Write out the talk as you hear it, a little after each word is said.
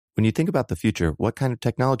When you think about the future, what kind of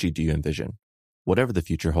technology do you envision? Whatever the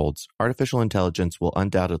future holds, artificial intelligence will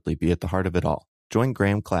undoubtedly be at the heart of it all. Join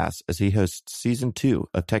Graham Class as he hosts Season 2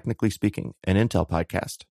 of Technically Speaking, an Intel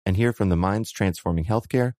podcast, and hear from the minds transforming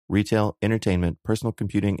healthcare, retail, entertainment, personal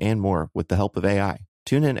computing, and more with the help of AI.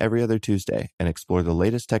 Tune in every other Tuesday and explore the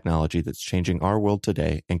latest technology that's changing our world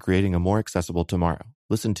today and creating a more accessible tomorrow.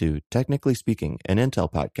 Listen to Technically Speaking, an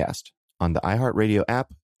Intel podcast on the iHeartRadio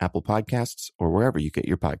app, Apple Podcasts, or wherever you get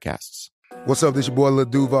your podcasts. What's up, this your boy Lil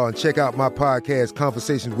Duval, and check out my podcast,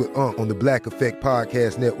 Conversations with Unc, on the Black Effect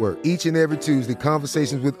Podcast Network. Each and every Tuesday,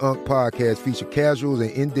 Conversations with Unc podcast feature casuals and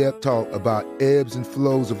in-depth talk about ebbs and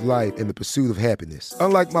flows of life and the pursuit of happiness.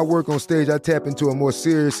 Unlike my work on stage, I tap into a more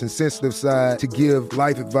serious and sensitive side to give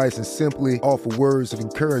life advice and simply offer words of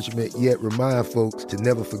encouragement, yet remind folks to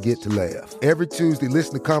never forget to laugh. Every Tuesday,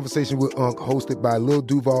 listen to Conversations with Unc, hosted by Lil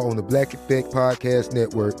Duval on the Black Effect Podcast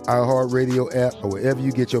Network, iHeartRadio app, or wherever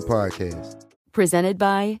you get your podcasts. Presented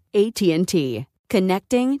by AT&T.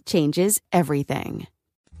 Connecting changes everything.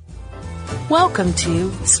 Welcome to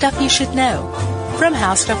Stuff You Should Know from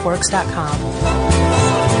HowStuffWorks.com.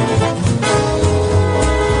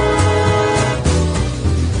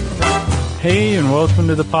 Hey, and welcome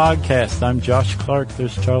to the podcast. I'm Josh Clark.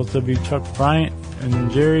 There's Charles W. Chuck Bryant, and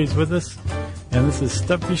Jerry's with us. And this is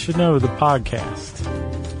Stuff You Should Know, the podcast.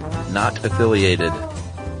 Not affiliated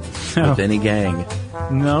with any gang.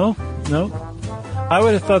 No. I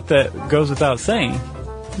would have thought that goes without saying.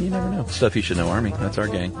 You never know. Stuff You Should Know Army. That's our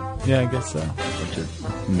gang. Yeah, I guess so. Bunch of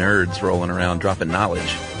nerds rolling around dropping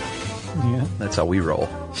knowledge. Yeah. That's how we roll.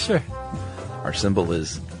 Sure. Our symbol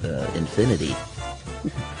is infinity.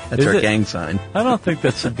 That's Is our it? gang sign. I don't think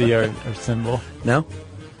that should be our symbol. No?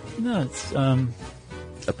 No, it's,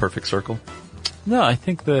 A perfect circle? no, I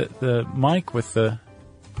think the mic with the,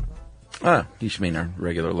 You should mean our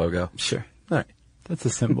regular logo. sure, All right. that's a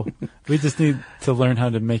symbol. We just need to learn how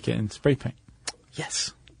to make it in spray paint.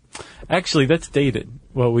 Yes. Actually, that's dated,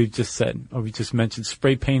 what we've just said. Or we just mentioned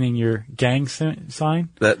spray painting your gang sign.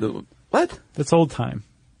 What? That's old time.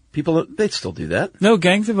 People, they still do that. No,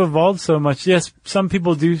 gangs have evolved so much. Yes, some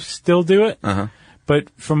people do still do it. Uh-huh. But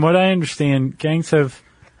from what I understand, gangs have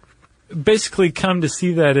basically come to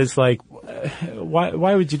see that as like,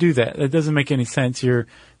 why would you do that? That doesn't make any sense. You're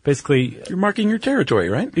marking your territory,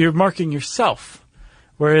 right? You're marking yourself.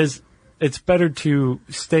 Whereas it's better to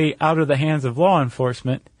stay out of the hands of law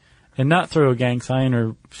enforcement and not throw a gang sign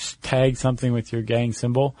or tag something with your gang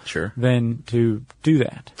symbol. Sure. Than to do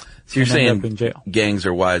that. So you're and end up saying in jail. gangs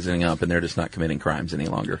are wisening up and they're just not committing crimes any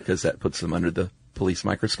longer because that puts them under the police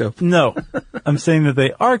microscope? No. I'm saying that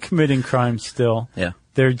they are committing crimes still. Yeah.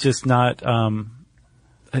 They're just not,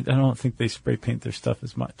 I don't think they spray paint their stuff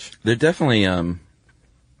as much. They're definitely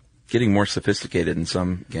getting more sophisticated in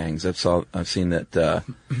some gangs. I've seen that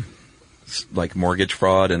like mortgage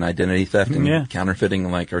fraud and identity theft and counterfeiting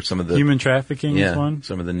are some of the human trafficking is one.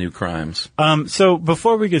 Some of the new crimes. So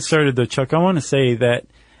before we get started though, Chuck, I want to say that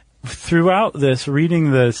throughout this,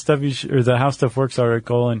 reading the or the How Stuff Works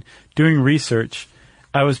article and doing research,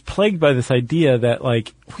 I was plagued by this idea that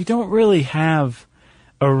we don't really have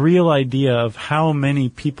a real idea of how many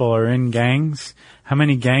people are in gangs, how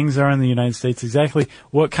many gangs are in the United States, exactly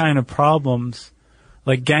what kind of problems,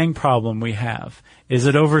 gang problem we have. Is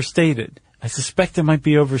it overstated? I suspect it might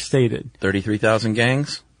be overstated. 33,000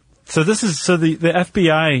 gangs? So the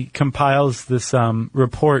FBI compiles this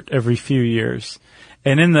report every few years.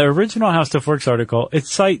 And in the original How Stuff Works article, it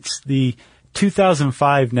cites the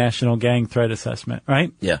 2005 National Gang Threat Assessment,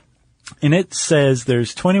 right? Yeah. And it says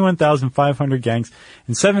there's 21,500 gangs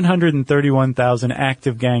and 731,000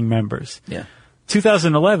 active gang members. Yeah.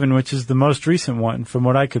 2011, which is the most recent one from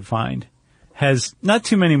what I could find, has not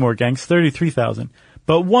too many more gangs, 33,000,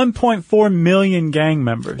 but 1.4 million gang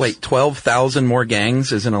members. Wait, 12,000 more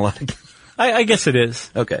gangs isn't a lot of... I guess it is.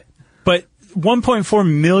 Okay. But 1.4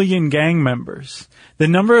 million gang members. The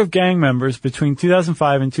number of gang members between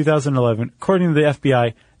 2005 and 2011, according to the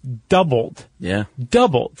FBI, doubled. Yeah.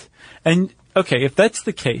 Doubled. And, okay, if that's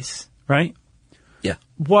the case, right? Yeah.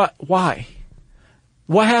 Why?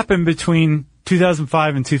 What happened between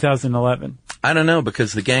 2005 and 2011? I don't know,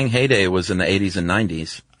 because the gang heyday was in the 80s and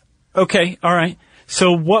 90s. Okay, all right.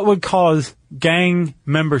 So what would cause gang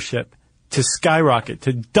membership to skyrocket,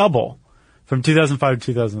 to double from 2005 to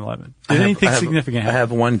 2011? Did anything significant happen? I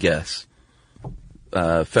have one guess.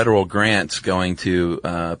 Federal grants going to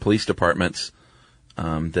police departments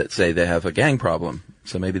that say they have a gang problem.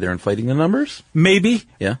 So maybe they're inflating the numbers? Maybe.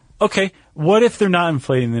 Yeah. Okay, what if they're not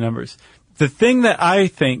inflating the numbers? The thing that I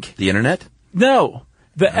think... The internet? No,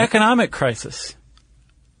 the economic crisis.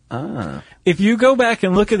 If you go back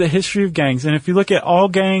and look at the history of gangs, and if you look at all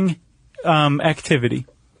gang activity,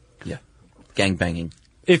 Yeah. Gang banging.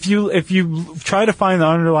 if you try to find the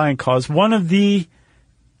underlying cause, one of the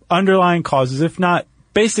underlying causes, if not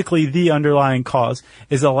basically the underlying cause,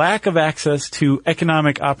 is a lack of access to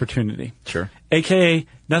economic opportunity. Sure. AKA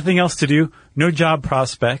nothing else to do, no job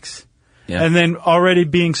prospects, Yeah. and then already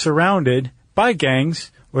being surrounded by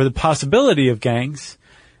gangs or the possibility of gangs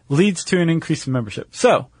leads to an increase in membership.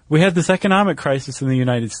 So we had this economic crisis in the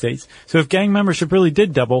United States. So if gang membership really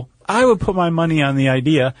did double, I would put my money on the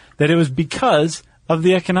idea that it was because of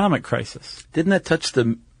the economic crisis. Didn't that touch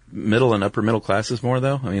the middle and upper middle classes more,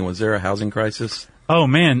 though? I mean, was there a housing crisis? Oh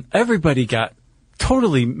man, everybody got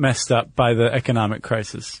totally messed up by the economic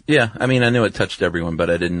crisis. Yeah, I mean, I knew it touched everyone, but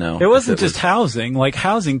I didn't know. It wasn't just housing. Like,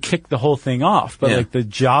 housing kicked the whole thing off. But, Yeah. like, the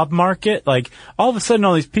job market, like, all of a sudden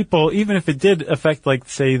all these people, even if it did affect, like,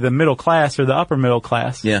 say, the middle class or the upper middle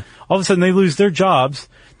class, Yeah. all of a sudden they lose their jobs.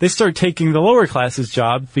 They start taking the lower classes'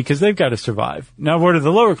 jobs because they've got to survive. Now, what are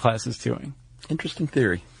the lower classes doing? Interesting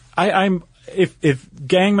theory. If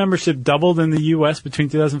gang membership doubled in the U.S. between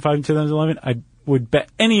 2005 and 2011, I would bet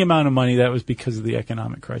any amount of money that was because of the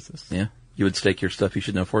economic crisis. Yeah. You would stake your Stuff You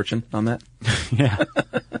Should Know fortune on that? Yeah.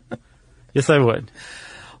 Yes, I would.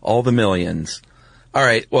 All the millions. All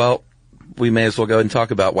right. Well, we may as well go ahead and talk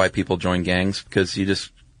about why people join gangs, because you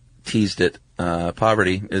just teased it.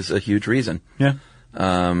 Poverty is a huge reason. Yeah.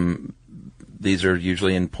 These are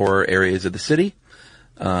usually in poorer areas of the city.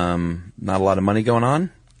 Not a lot of money going on.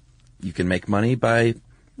 You can make money by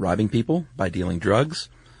robbing people, by dealing drugs.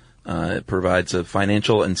 It provides a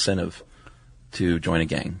financial incentive to join a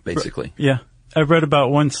gang, basically. Yeah. I read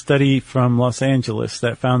about one study from Los Angeles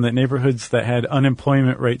that found that neighborhoods that had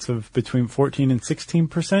unemployment rates of between 14 and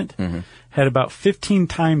 16% had about 15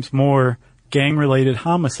 times more gang-related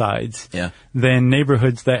homicides than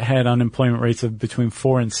neighborhoods that had unemployment rates of between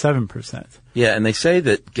 4 and 7%. Yeah, and they say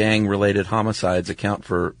that gang-related homicides account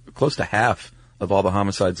for close to half of all the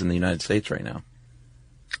homicides in the United States right now.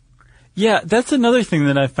 Yeah, that's another thing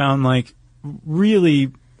that I found, like,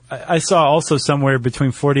 really, I saw also somewhere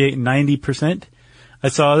between 48 and 90%. I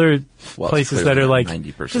saw other places that are like,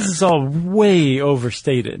 90%. this is all way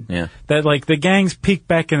overstated. Yeah. That, like, the gangs peaked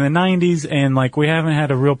back in the 90s and, like, we haven't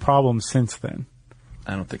had a real problem since then.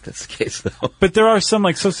 I don't think that's the case, though. But there are some,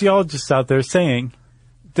 like, sociologists out there saying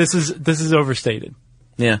this is overstated.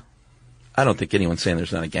 Yeah. I don't think anyone's saying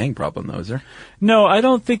there's not a gang problem, though, is there? No, I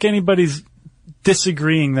don't think anybody's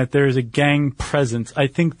disagreeing that there is a gang presence. I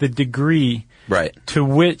think the degree Right. to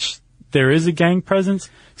which there is a gang presence.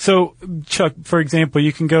 So, Chuck, for example,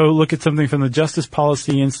 you can go look at something from the Justice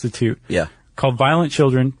Policy Institute. Yeah. Called Violent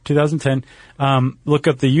Children, 2010. Look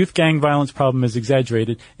up the youth gang violence problem is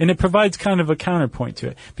exaggerated, and it provides kind of a counterpoint to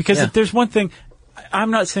it. Because if there's one thing,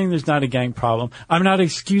 I'm not saying there's not a gang problem. I'm not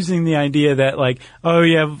excusing the idea that, like, oh,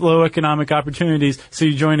 you have low economic opportunities, so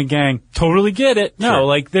you join a gang. Totally get it. No,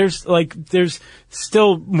 Sure. there's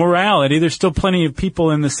still morality. There's still plenty of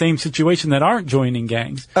people in the same situation that aren't joining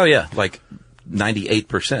gangs. Oh, yeah. Like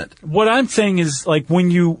 98%. What I'm saying is, like,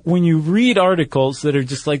 when you read articles that are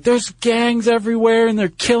just like, there's gangs everywhere and they're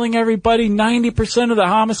killing everybody, 90% of the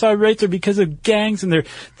homicide rates are because of gangs and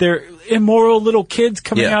they're immoral little kids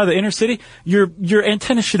coming out of the inner city, your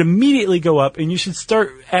antenna should immediately go up and you should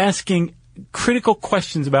start asking critical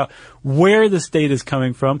questions about where this data is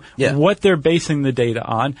coming from, what they're basing the data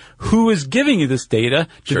on, who is giving you this data,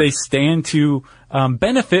 do they stand to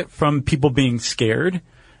benefit from people being scared?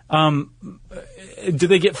 Do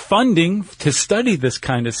they get funding to study this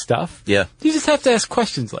kind of stuff? Yeah. You just have to ask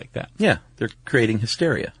questions like that. Yeah. They're creating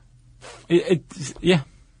hysteria. Yeah.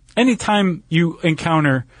 Anytime you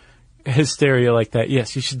encounter hysteria like that,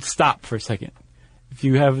 yes, you should stop for a second. If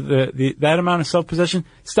you have that amount of self-possession,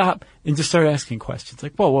 stop and just start asking questions.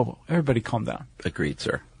 Like, whoa, everybody calm down. Agreed,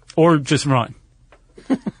 sir. Or just run.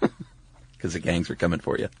 Because the gangs are coming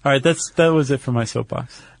for you. All right, that was it for my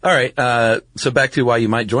soapbox. All right, so back to why you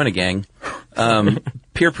might join a gang.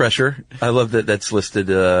 Peer pressure. I love that that's listed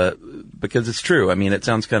because it's true. I mean, it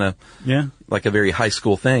sounds kind of like a very high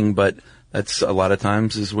school thing, but that's a lot of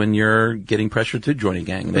times is when you're getting pressure to join a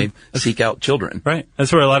gang. They seek out children. Right.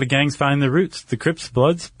 That's where a lot of gangs find their roots. The Crips,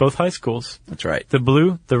 Bloods, both high schools. That's right. The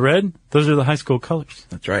blue, the red, those are the high school colors.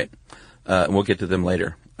 That's right. We'll get to them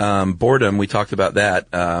later. Boredom, we talked about that.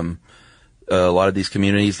 A lot of these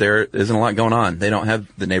communities, there isn't a lot going on. They don't have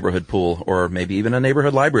the neighborhood pool or maybe even a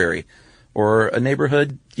neighborhood library or a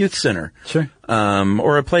neighborhood youth center. Sure.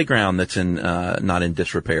 Or a playground that's not in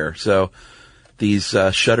disrepair. So these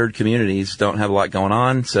shuttered communities don't have a lot going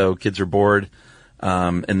on, so kids are bored,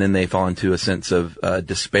 and then they fall into a sense of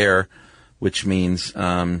despair which means,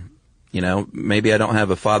 maybe I don't have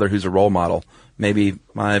a father who's a role model. Maybe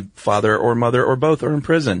my father or mother or both are in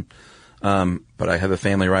prison. But I have a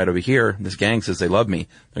family right over here. This gang says they love me.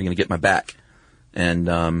 They're going to get my back. And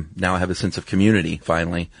now I have a sense of community,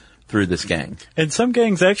 finally, through this gang. And some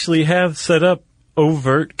gangs actually have set up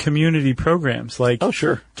overt community programs, like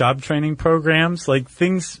job training programs, like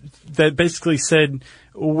things that basically said,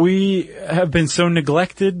 we have been so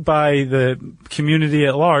neglected by the community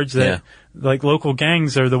at large that like local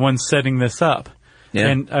gangs are the ones setting this up. Yeah.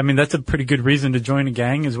 And I mean, that's a pretty good reason to join a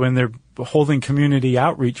gang, is when they're holding community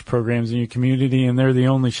outreach programs in your community and they're the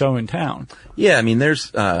only show in town. Yeah. I mean,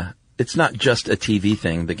 there's, it's not just a TV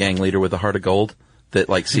thing, the gang leader with a heart of gold that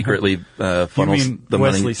like secretly, funnels the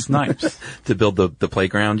Wesley money Snipes to build the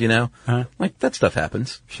playground, like that stuff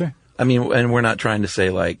happens. Sure. I mean, and we're not trying to say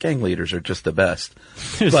like gang leaders are just the best.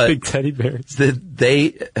 There's but big teddy bears.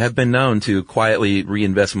 They have been known to quietly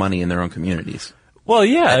reinvest money in their own communities. Well,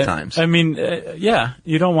 yeah. At times. I mean,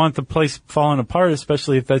 you don't want the place falling apart,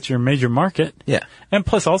 especially if that's your major market. Yeah. And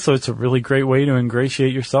plus also it's a really great way to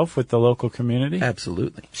ingratiate yourself with the local community.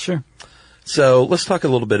 Absolutely. Sure. So let's talk a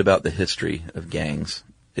little bit about the history of gangs,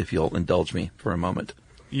 if you'll indulge me for a moment.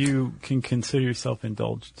 You can consider yourself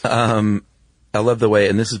indulged. I love the way,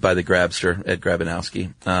 and this is by the Grabster, Ed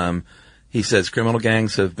Grabanowski. He says criminal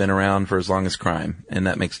gangs have been around for as long as crime, and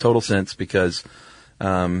that makes total sense because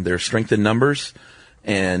there are strength in numbers,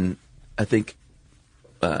 and I think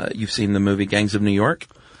you've seen the movie Gangs of New York.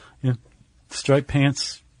 Yeah, Striped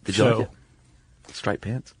Pants. Did you like it? Striped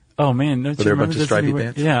Pants. Oh man, don't Were there a bunch of stripy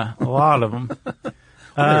pants? Yeah, a lot of them.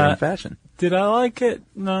 They're in fashion. Did I like it?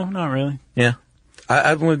 No, not really. Yeah.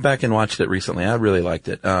 I went back and watched it recently. I really liked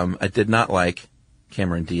it. I did not like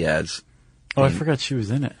Cameron Diaz. Oh, I forgot she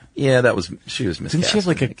was in it. Yeah, she was miscast. Didn't she have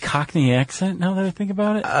like a Cockney accent now that I think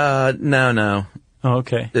about it? No. Oh,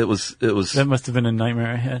 okay. It was. That must have been a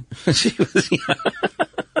nightmare I had. She was,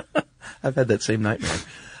 I've had that same nightmare.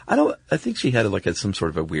 I think she had like some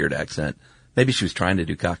sort of a weird accent. Maybe she was trying to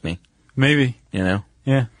do Cockney. Maybe. Yeah.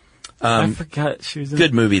 I forgot she was in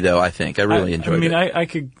good movie though, I think. I really enjoyed it. I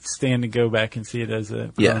could stand to go back and see it as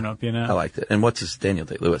a grown up, I liked it. And Daniel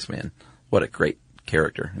Day-Lewis, man. What a great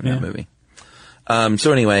character in that movie.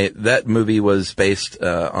 So anyway, that movie was based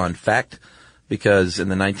on fact because in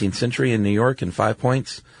the 19th century in New York in 5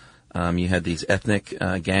 Points, you had these ethnic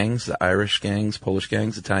gangs, the Irish gangs, Polish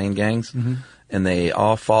gangs, Italian gangs, and they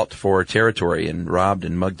all fought for territory and robbed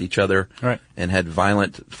and mugged each other and had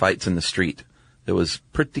violent fights in the street. It was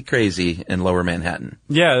pretty crazy in Lower Manhattan.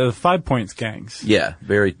 Yeah, the 5 Points gangs. Yeah,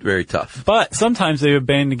 very, very tough. But sometimes they would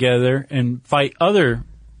band together and fight other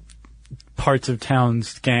parts of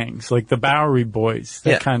town's gangs, like the Bowery Boys,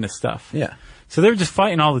 that kind of stuff. Yeah. So they were just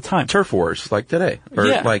fighting all the time. Turf wars, like today. Or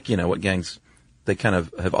like, what gangs, they kind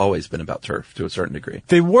of have always been about turf to a certain degree.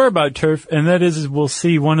 They were about turf, and that is, we'll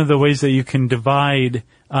see, one of the ways that you can divide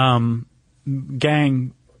gangs.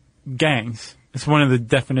 It's one of the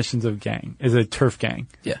definitions of gang, is a turf gang.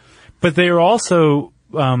 Yeah. But they are also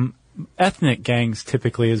ethnic gangs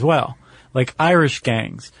typically as well, like Irish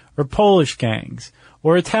gangs or Polish gangs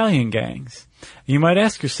or Italian gangs. You might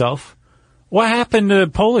ask yourself, what happened to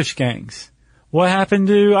Polish gangs? What happened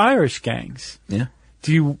to Irish gangs? Yeah.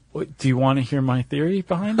 Do you want to hear my theory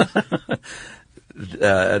behind it?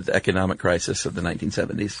 The economic crisis of the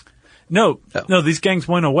 1970s. No, these gangs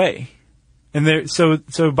went away. And so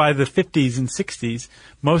by the 50s and 60s,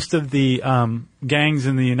 most of the gangs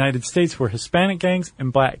in the United States were Hispanic gangs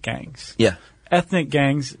and black gangs. Yeah. Ethnic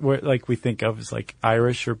gangs, like we think of as like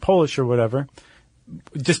Irish or Polish or whatever,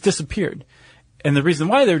 just disappeared. And the reason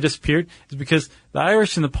why they disappeared is because the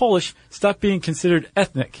Irish and the Polish stopped being considered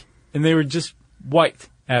ethnic, and they were just white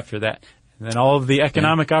after that. And then all of the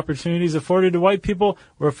economic opportunities afforded to white people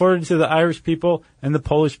were afforded to the Irish people and the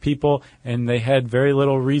Polish people, and they had very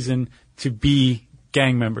little reason to be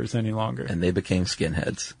gang members any longer. And they became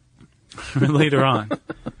skinheads. Later on.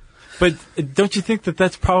 But don't you think that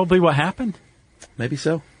that's probably what happened? Maybe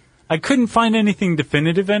so. I couldn't find anything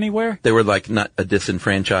definitive anywhere. They were like not a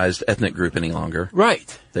disenfranchised ethnic group any longer.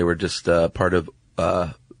 Right. They were just part of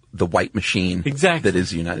the white machine that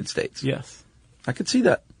is the United States. Yes. I could see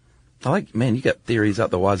that. Man, you got theories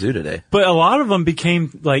out the wazoo today. But a lot of them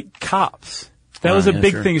became like cops. That was a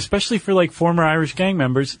big thing, especially for like former Irish gang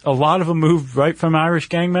members. A lot of them moved right from Irish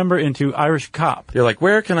gang member into Irish cop. You're like,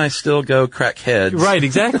 where can I still go crack heads? Right,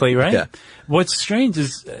 exactly, right? Yeah. What's strange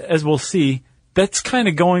is, as we'll see, that's kind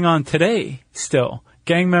of going on today still.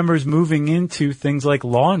 Gang members moving into things like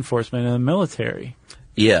law enforcement and the military.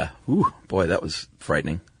 Yeah. Ooh, boy, that was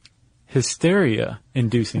frightening. Hysteria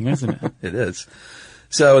inducing, isn't it? It is.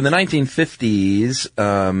 So in the 1950s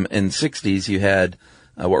and 60s, you had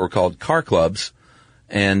what were called car clubs,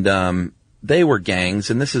 and they were gangs.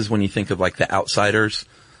 And this is when you think of like the outsiders,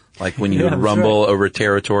 like when you would rumble over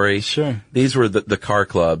territory. Sure. These were the car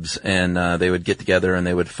clubs, and they would get together and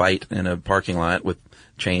they would fight in a parking lot with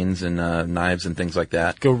chains and knives and things like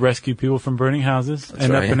that. Go rescue people from burning houses.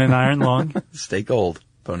 End up in an iron lung. Stay gold,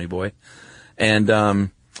 Pony Boy.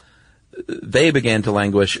 And they began to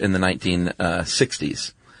languish in the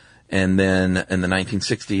 1960s. And then in the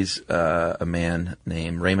 1960s, a man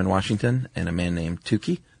named Raymond Washington and a man named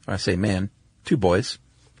Tukey, or I say man, two boys.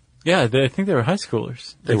 Yeah, I think they were high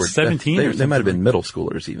schoolers. They were 17. They might have been middle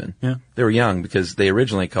schoolers even. Yeah. They were young because they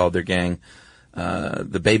originally called their gang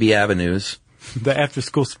the Baby Avenues. The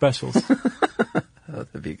after-school specials. Oh,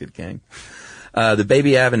 that'd be a good gang. The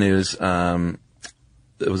Baby Avenues,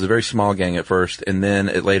 it was a very small gang at first, and then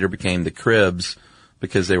it later became the Cribs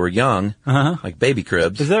because they were young, like baby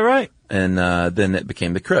Cribs. Is that right? And then it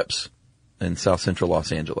became the Crips in South Central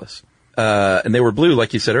Los Angeles. And they were blue,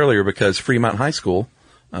 like you said earlier, because Fremont High School,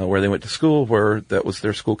 where they went to school, that was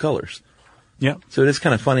their school colors. Yeah. So it is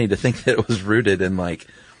kind of funny to think that it was rooted in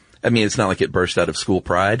it's not like it burst out of school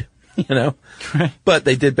pride, Right. But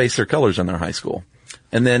they did base their colors on their high school.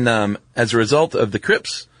 And then, as a result of the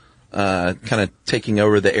Crips, kind of taking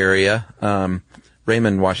over the area,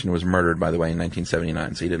 Raymond Washington was murdered, by the way, in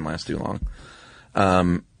 1979, so he didn't last too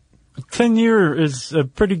long. 10 years is a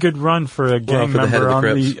pretty good run for a gang for the head member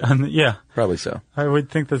of the Crips. yeah. Probably so. I would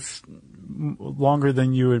think that's longer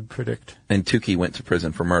than you would predict. And Tukey went to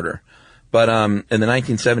prison for murder. But in the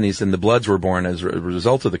 1970s, then the Bloods were born as a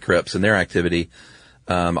result of the Crips and their activity.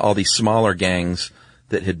 All these smaller gangs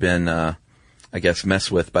that had been,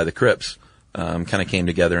 messed with by the Crips, kind of came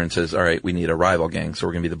together and says, all right, we need a rival gang, so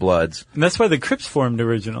we're going to be the Bloods. And that's why the Crips formed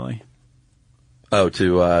originally. Oh,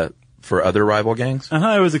 for other rival gangs?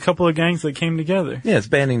 It was a couple of gangs that came together. Yeah, it's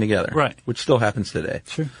banding together. Right. Which still happens today.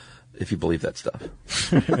 Sure. If you believe that stuff.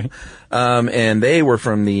 And they were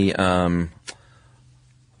from the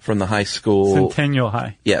high school. Centennial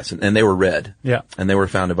High. Yes, and they were red. Yeah. And they were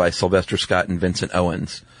founded by Sylvester Scott and Vincent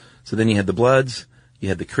Owens. So then you had the Bloods, you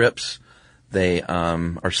had the Crips. They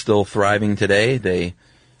are still thriving today. They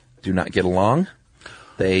do not get along.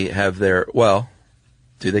 They have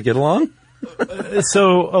do they get along?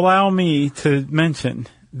 So allow me to mention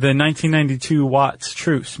the 1992 Watts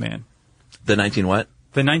truce, man. The 19 what?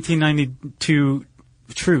 The 1992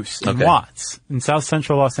 truce in Okay. Watts in South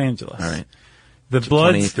Central Los Angeles. All right. The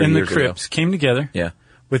Bloods 23 and the years Crips came together. Yeah.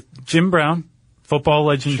 With Jim Brown, football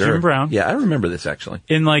legend Sure. Jim Brown. Yeah, I remember this actually.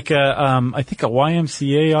 In I think a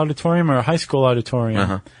YMCA auditorium or a high school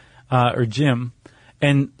auditorium, or gym,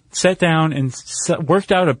 and sat down and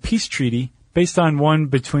worked out a peace treaty based on one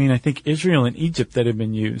between, I think, Israel and Egypt that had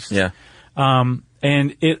been used. Yeah. And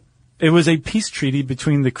it was a peace treaty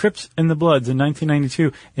between the Crips and the Bloods in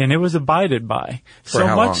 1992, and it was abided by. For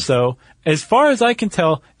how long? So, as far as I can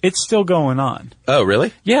tell, it's still going on. Oh,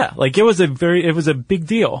 really? Yeah, it was a big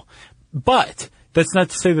deal. But that's not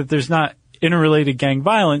to say that there's not interrelated gang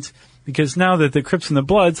violence, because now that the Crips and the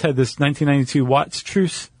Bloods had this 1992 Watts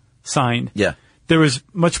truce signed, Yeah. there was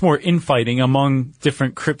much more infighting among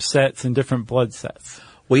different Crip sets and different Blood sets.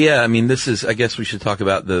 Well, yeah, I guess we should talk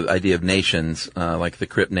about the idea of nations, like the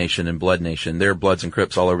Crip Nation and Blood Nation. There are Bloods and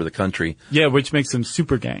Crips all over the country. Yeah, which makes them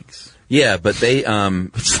super gangs. Yeah, but they,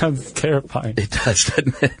 Which sounds terrifying. it does,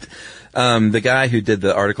 doesn't it? The guy who did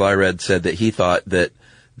the article I read said that he thought that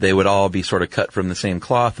they would all be sort of cut from the same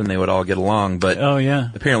cloth and they would all get along, but Oh,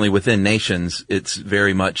 yeah. apparently within nations, it's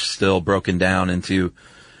very much still broken down into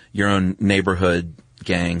your own neighborhood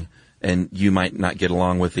gang, and you might not get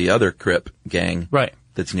along with the other Crip gang. Right.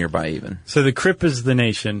 That's nearby even. So the Crip is the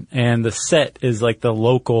nation, and the set is like the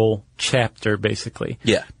local chapter, basically.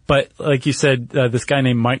 Yeah. But like you said, this guy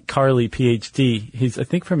named Mike Carley, PhD, he's, I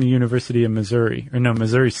think, from the University of Missouri. Or no,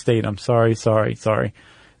 Missouri State. I'm sorry.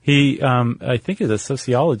 He, I think, is a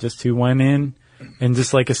sociologist who went in and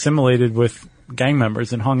just assimilated with gang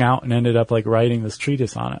members and hung out and ended up writing this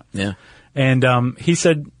treatise on it. Yeah. And he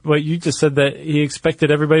said what you just said, that he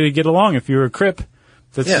expected everybody to get along if you were a Crip.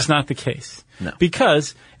 That's Yeah. just not the case. No.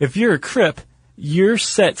 Because if you're a Crip, your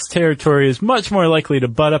set's territory is much more likely to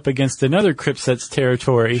butt up against another Crip set's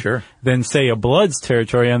territory Sure. than, say, a Blood's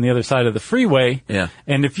territory on the other side of the freeway. Yeah.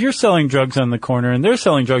 And if you're selling drugs on the corner and they're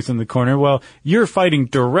selling drugs on the corner, well, you're fighting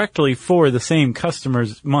directly for the same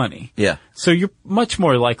customer's money. Yeah. So you're much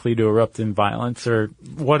more likely to erupt in violence or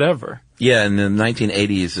whatever. Yeah, and in the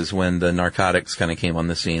 1980s is when the narcotics kind of came on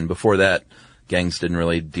the scene. Before that, gangs didn't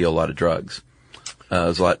really deal a lot of drugs. It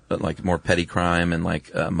was a lot like more petty crime and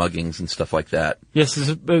like muggings and stuff like that. Yes,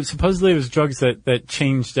 supposedly it was drugs that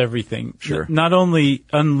changed everything. Sure. Not only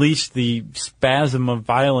unleashed the spasm of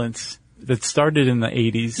violence that started in the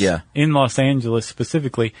 80s in Los Angeles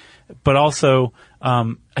specifically, but also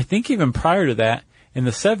I think even prior to that, in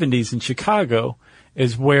the 70s in Chicago,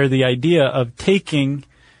 is where the idea of taking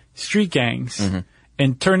street gangs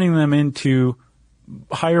and turning them into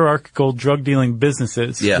hierarchical drug dealing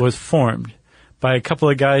businesses was formed by a couple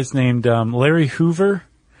of guys named Larry Hoover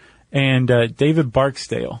and David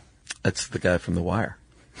Barksdale. That's the guy from The Wire.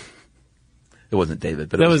 It wasn't David,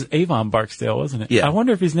 but that was Avon Barksdale, wasn't it? Yeah. I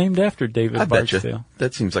wonder if he's named after David Barksdale. Betcha.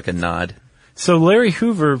 That seems like a nod. So Larry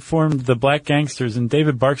Hoover formed the Black Gangsters and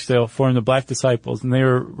David Barksdale formed the Black Disciples, and they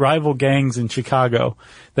were rival gangs in Chicago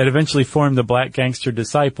that eventually formed the Black Gangster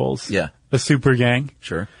Disciples. Yeah. A super gang.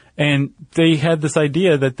 Sure. And they had this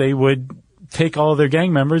idea that they would take all of their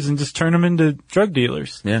gang members and just turn them into drug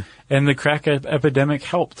dealers. Yeah. And the crack epidemic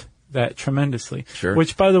helped that tremendously. Sure.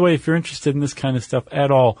 Which, by the way, if you're interested in this kind of stuff at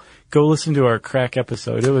all, go listen to our crack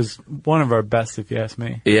episode. It was one of our best, if you ask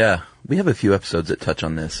me. Yeah. We have a few episodes that touch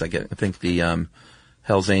on this. I think the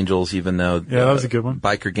Hells Angels, even though that was a good one.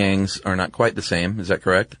 Biker gangs are not quite the same. Is that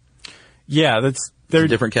correct? Yeah, they're a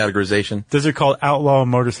different categorization. Those are called outlaw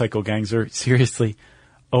motorcycle gangs, or seriously,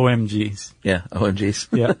 OMGs. Yeah,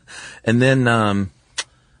 OMGs. Yeah. And then I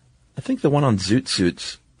think the one on Zoot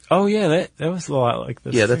Suits. Oh yeah, that was a lot like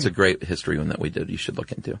this. Yeah, that's a great history one that we did. You should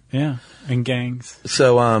look into. Yeah, and gangs.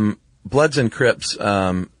 So Bloods and Crips,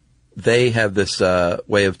 they have this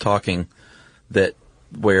way of talking that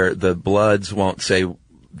where the Bloods won't say,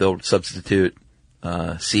 they'll substitute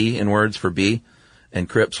C in words for B, and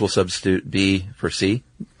Crips will substitute B for C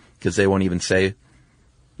because they won't even say,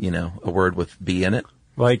 a word with B in it.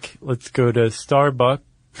 Like, let's go to Starbucks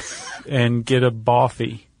and get a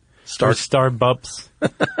boffy. Or Starbucks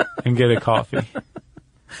and get a coffee.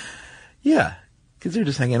 Yeah, because they're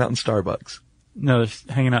just hanging out in Starbucks. No,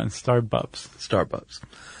 they're hanging out in Starbucks. Starbucks.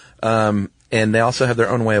 And they also have their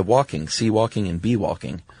own way of walking, C walking and B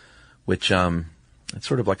walking, which it's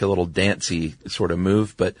sort of like a little dancey sort of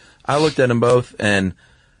move. But I looked at them both, and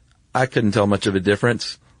I couldn't tell much of a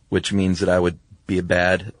difference, which means that I would be a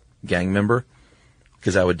bad gang member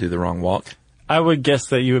because I would do the wrong walk. I would guess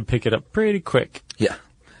that you would pick it up pretty quick. Yeah.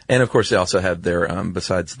 And of course they also have their,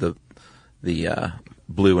 besides the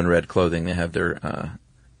blue and red clothing, they have their,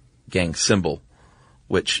 gang symbol,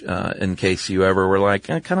 which, in case you ever were like,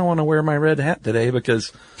 I kind of want to wear my red hat today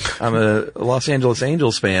because I'm a Los Angeles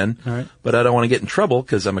Angels fan, right, but I don't want to get in trouble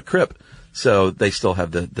because I'm a Crip. So they still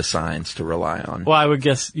have the signs to rely on. Well, I would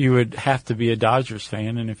guess you would have to be a Dodgers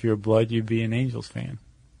fan, and if you're a Blood, you'd be an Angels fan.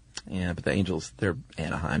 Yeah, but the Angels, they're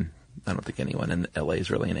Anaheim. I don't think anyone in L.A. is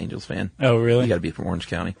really an Angels fan. Oh, really? You got to be from Orange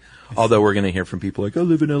County. Although we're going to hear from people like, I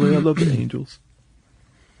live in L.A., I love the Angels.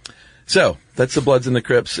 So, that's the Bloods and the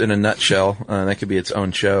Crips in a nutshell. That could be its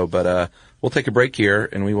own show, but we'll take a break here,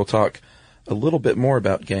 and we will talk a little bit more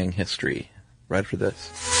about gang history right after this.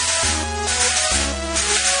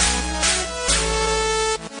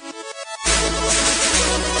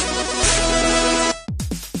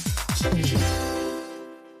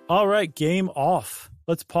 All right, game off.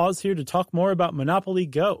 Let's pause here to talk more about Monopoly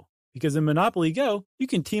Go. Because in Monopoly Go, you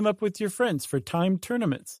can team up with your friends for timed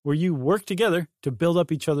tournaments where you work together to build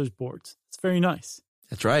up each other's boards. It's very nice.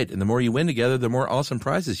 That's right. And the more you win together, the more awesome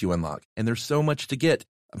prizes you unlock. And there's so much to get.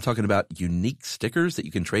 I'm talking about unique stickers that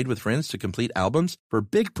you can trade with friends to complete albums for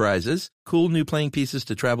big prizes, cool new playing pieces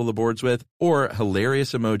to travel the boards with, or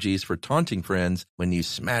hilarious emojis for taunting friends when you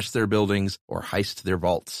smash their buildings or heist their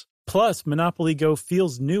vaults. Plus, Monopoly Go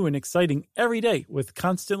feels new and exciting every day with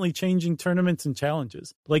constantly changing tournaments and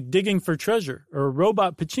challenges, like digging for treasure or a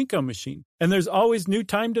robot pachinko machine. And there's always new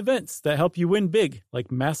timed events that help you win big, like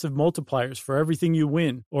massive multipliers for everything you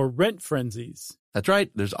win or rent frenzies. That's right.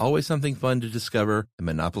 There's always something fun to discover in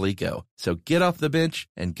Monopoly Go. So get off the bench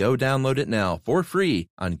and go download it now for free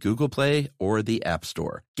on Google Play or the App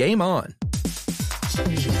Store. Game on!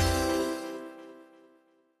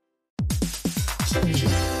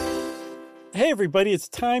 Hey everybody, it's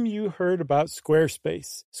time you heard about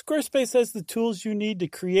Squarespace. Squarespace has the tools you need to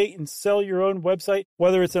create and sell your own website.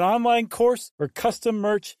 Whether it's an online course or custom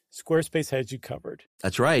merch, Squarespace has you covered.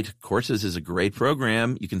 That's right. Courses is a great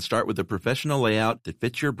program. You can start with a professional layout that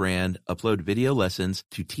fits your brand, upload video lessons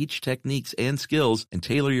to teach techniques and skills, and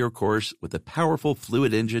tailor your course with a powerful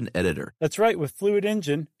Fluid Engine editor. That's right. With Fluid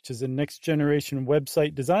Engine, which is a next-generation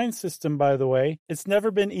website design system, by the way, it's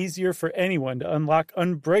never been easier for anyone to unlock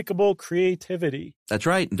unbreakable creativity. That's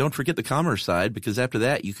right. And don't forget the commerce side, because after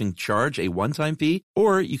that, you can charge a one-time fee,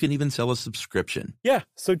 or you can even sell a subscription. Yeah,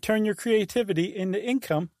 so turn your creativity into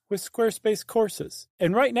income with Squarespace courses.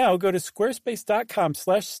 And right now, go to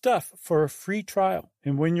squarespace.com/stuff for a free trial.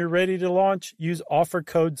 And when you're ready to launch, use offer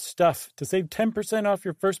code STUFF to save 10% off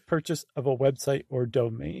your first purchase of a website or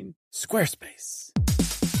domain. Squarespace.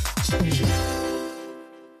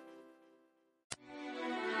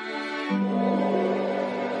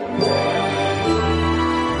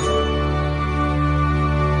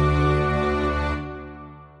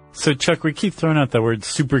 So, Chuck, we keep throwing out the word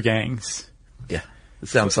super gangs. Yeah. It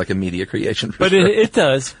sounds like a media creation. But sure. it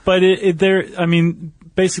does. But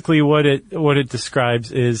basically what it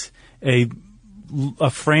describes is a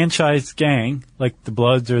franchise gang, like the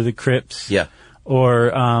Bloods or the Crips. Yeah.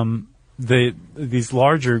 Or, these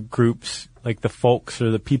larger groups, like the Folks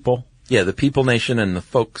or the People. Yeah, the People Nation and the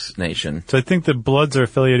Folks Nation. So I think the Bloods are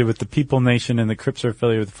affiliated with the People Nation and the Crips are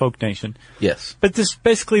affiliated with the Folk Nation. Yes. But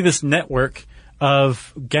basically this network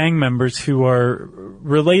of gang members who are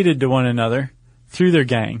related to one another through their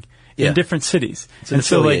gang in different cities. It's an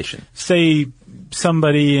affiliation. So, say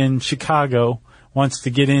somebody in Chicago wants to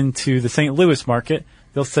get into the St. Louis market,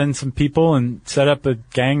 they'll send some people and set up a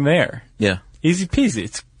gang there. Yeah. Easy peasy.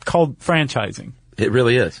 It's called franchising. It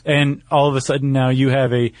really is. And all of a sudden now you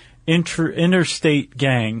have a interstate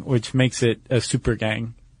gang, which makes it a super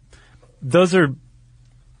gang. Those are,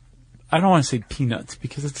 I don't want to say peanuts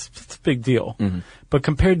because it's a big deal. Mm-hmm. But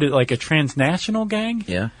compared to like a transnational gang,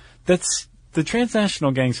 the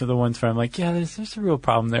transnational gangs are the ones where I'm like, yeah, there's a real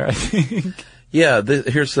problem there, I think. Yeah,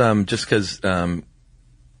 here's just because, well,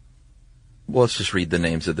 let's just read the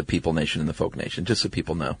names of the People Nation and the Folk Nation, just so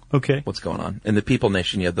people know what's going on. In the People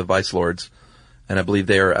Nation, you have the Vice Lords, and I believe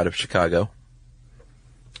they are out of Chicago,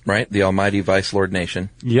 right? The Almighty Vice Lord Nation.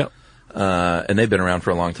 Yep. And they've been around for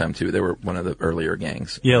a long time, too. They were one of the earlier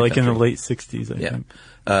gangs. Yeah, like in the late 60s, I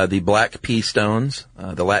think. The Black P. Stones,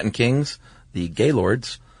 the Latin Kings, the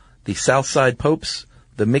Gaylords, the Southside Popes,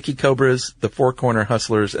 the Mickey Cobras, the Four Corner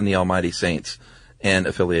Hustlers, and the Almighty Saints, and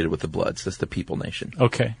affiliated with the Bloods. That's the People Nation.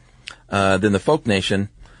 Okay. Then the Folk Nation,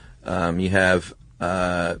 you have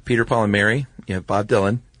Peter, Paul, and Mary. You have Bob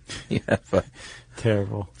Dylan. You have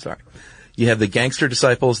terrible. Sorry. You have the Gangster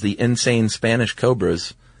Disciples, the Insane Spanish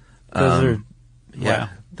Cobras. Those are wow.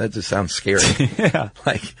 That just sounds scary. Yeah.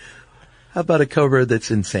 Like, how about a cobra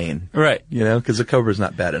that's insane? Right. You know, because a cobra's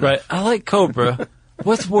not bad enough. Right. I like cobra.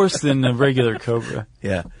 What's worse than a regular cobra?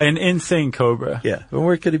 Yeah. An insane cobra. Yeah. Well,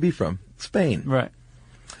 where could he be from? Spain. Right.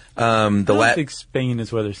 I don't think Spain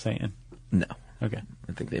is what they're saying. No. Okay.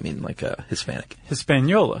 I think they mean like Hispanic.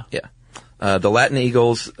 Hispaniola. Yeah. The Latin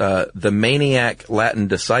Eagles, the Maniac Latin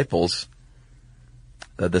Disciples,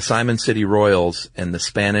 the Simon City Royals, and the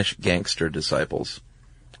Spanish Gangster Disciples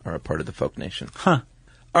are a part of the Folk Nation. Huh.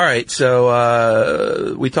 All right.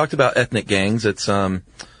 So we talked about ethnic gangs. It's they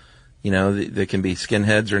can be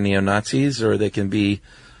skinheads or neo-Nazis, or they can be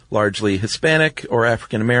largely Hispanic or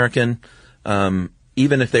African American.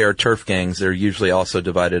 Even if they are turf gangs, they're usually also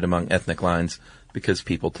divided among ethnic lines because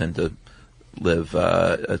people tend to live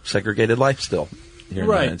a segregated life still here in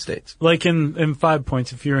the United States. Like in 5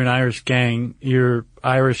 Points, if you're an Irish gang, your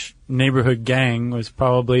Irish neighborhood gang was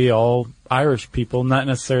probably all Irish people, not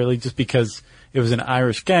necessarily just because it was an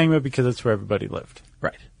Irish gang, but because that's where everybody lived.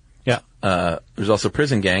 Right. Yeah. There's also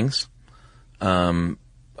prison gangs.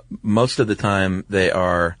 Most of the time they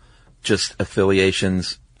are just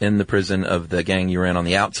affiliations in the prison of the gang you were in on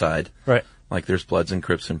the outside. Right. Like there's Bloods and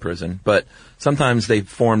Crips in prison. But sometimes they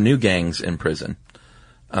form new gangs in prison,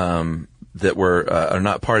 that are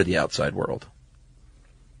not part of the outside world.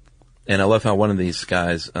 And I love how one of these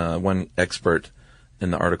guys, one expert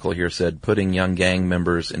in the article here said, putting young gang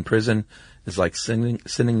members in prison is like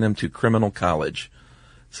sending them to criminal college.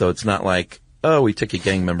 So it's not like, oh, we took a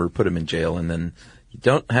gang member, put him in jail, and then you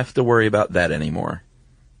don't have to worry about that anymore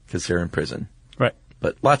because they're in prison. Right.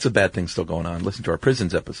 But lots of bad things still going on. Listen to our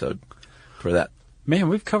prisons episode for that. Man,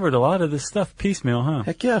 we've covered a lot of this stuff piecemeal, huh?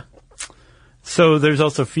 Heck yeah. So there's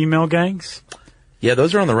also female gangs? Yeah,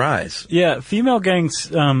 those are on the rise. Yeah, female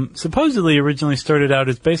gangs supposedly originally started out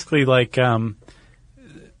as basically like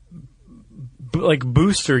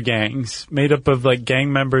booster gangs made up of like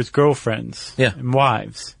gang members' girlfriends and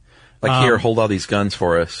wives. Like, here, hold all these guns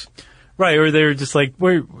for us. Right, or they were just like,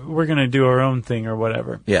 we're going to do our own thing or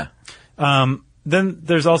whatever. Yeah. Then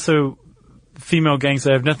there's also female gangs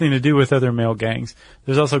that have nothing to do with other male gangs.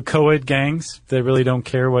 There's also co-ed gangs that really don't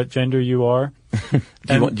care what gender you are. Do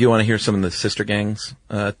you want to hear some of the sister gangs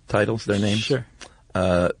titles, their names? Sure.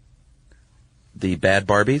 The Bad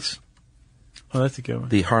Barbies. Oh, that's a good one.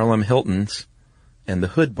 The Harlem Hiltons and the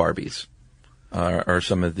Hood Barbies. are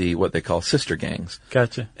some of the what they call sister gangs.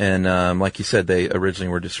 Gotcha. And like you said, they originally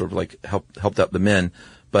were just sort of like helped out the men,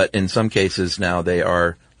 but in some cases now they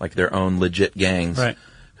are like their own legit gangs, right,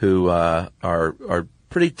 who are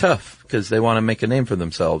pretty tough because they want to make a name for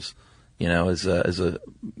themselves, you know, as a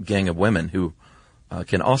gang of women who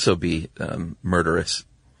can also be murderous,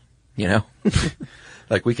 you know.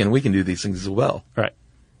 Like we can do these things as well. Right.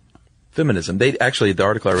 Feminism. The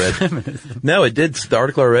article I read. Feminism. No, it did. The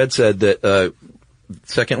article I read said that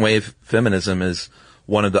second wave feminism is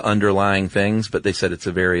one of the underlying things, but they said it's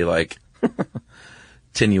a very like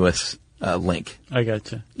tenuous link. I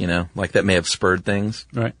gotcha. You know, like that may have spurred things.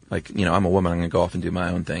 Right. Like, you know, I'm a woman, I'm going to go off and do my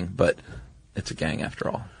own thing, but it's a gang after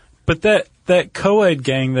all. But that co-ed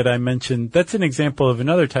gang that I mentioned, that's an example of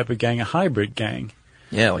another type of gang, a hybrid gang.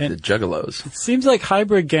 Yeah, like the Juggalos. It seems like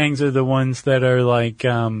hybrid gangs are the ones that are like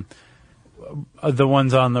the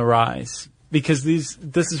ones on the rise, because this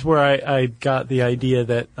is where I got the idea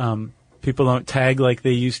that people don't tag like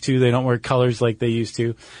they used to, they don't wear colors like they used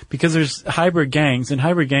to, because there's hybrid gangs, and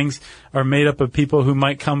hybrid gangs are made up of people who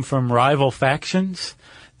might come from rival factions.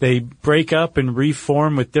 They break up and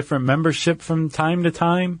reform with different membership from time to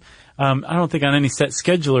time. I don't think on any set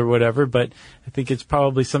schedule or whatever, but I think it's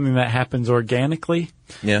probably something that happens organically.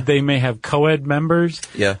 Yeah. They may have co-ed members.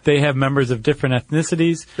 Yeah. They have members of different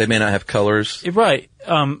ethnicities. They may not have colors. Right.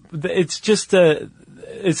 It's just a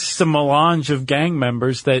melange of gang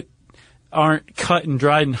members that aren't cut and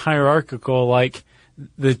dried and hierarchical like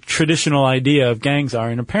the traditional idea of gangs are.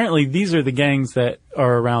 And apparently these are the gangs that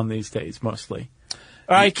are around these days mostly.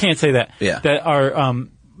 Or I can't say that. Yeah. That are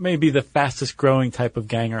maybe the fastest growing type of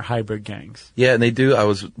gang are hybrid gangs. Yeah, and they do. I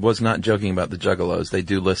was not joking about the Juggalos. They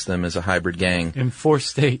do list them as a hybrid gang. In 4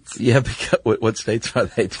 states. Yeah, because what states are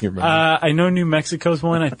they? Do you remember? I know New Mexico's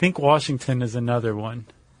one. I think Washington is another one.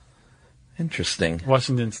 Interesting.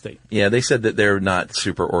 Washington State. Yeah, they said that they're not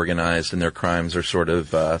super organized and their crimes are sort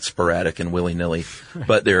of sporadic and willy-nilly,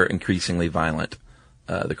 but they're increasingly violent,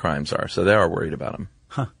 the crimes are. So they are worried about them.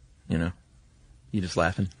 Huh. You know? You just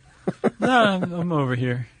laughing? No, I'm over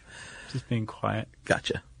here. Just being quiet.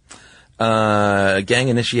 Gotcha. Gang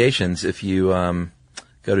initiations. If you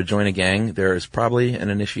go to join a gang, there is probably an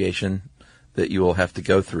initiation that you will have to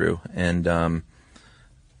go through. And I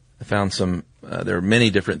found there are many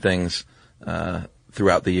different things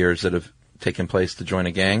throughout the years that have taken place to join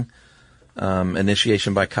a gang.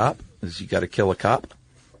 Initiation by cop is you got to kill a cop.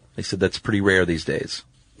 They said that's pretty rare these days.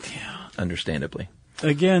 Yeah. Understandably.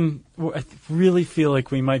 Again, I really feel like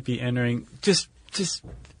we might be entering just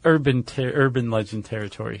urban legend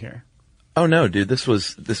territory here. Oh no, dude! This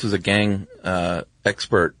was a gang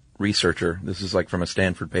expert researcher. This is like from a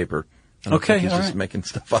Stanford paper. I don't think he's just making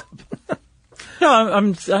stuff up. No, I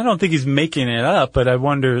don't think he's making it up, but I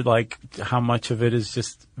wonder like how much of it is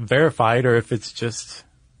just verified or if it's just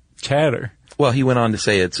chatter. Well, he went on to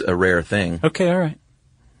say it's a rare thing. Okay, all right.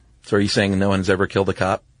 So are you saying no one's ever killed a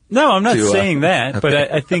cop? No, I'm not saying that, okay.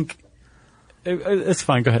 But I think it's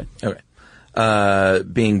fine. Go ahead. Okay.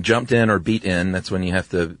 Being jumped in or beat in, that's when you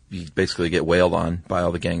basically get wailed on by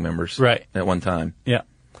all the gang members. Right. At one time. Yeah.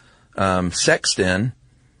 Sexed in,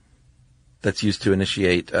 that's used to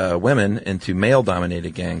initiate women into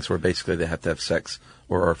male-dominated gangs where basically they have to have sex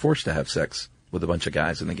or are forced to have sex with a bunch of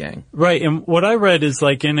guys in the gang. Right. And what I read is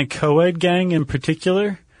like in a co-ed gang in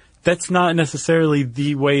particular, that's not necessarily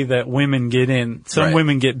the way that women get in. Some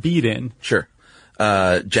women get beat in. Sure.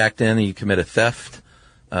 Jacked in, you commit a theft.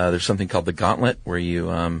 There's something called the gauntlet where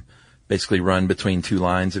you basically run between 2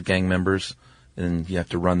 lines of gang members and you have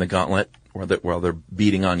to run the gauntlet while they're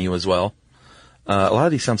beating on you as well. A lot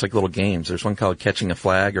of these sounds like little games. There's one called Catching a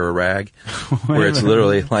Flag or a Rag where it's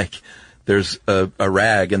literally like there's a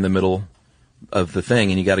rag in the middle of the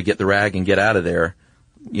thing and you got to get the rag and get out of there,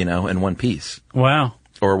 you know, in one piece. Wow.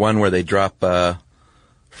 Or one where they drop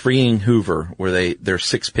freeing Hoover, where there's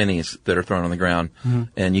 6 pennies that are thrown on the ground,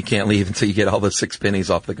 and you can't leave until you get all the 6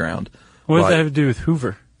 pennies off the ground. What does that have to do with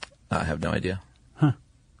Hoover? I have no idea. Huh.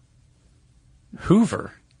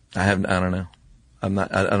 Hoover? I don't know. I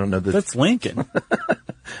don't know this. That's Lincoln.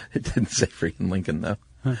 It didn't say freaking Lincoln though.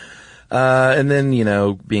 Huh. And then, you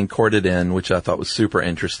know, being courted in, which I thought was super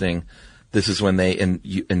interesting. This is when they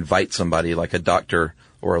you invite somebody like a doctor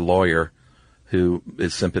or a lawyer who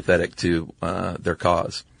is sympathetic to their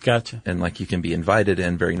cause. Gotcha. And like you can be invited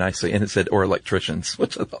in very nicely. And it said, or electricians,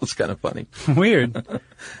 which I thought was kind of funny. Weird.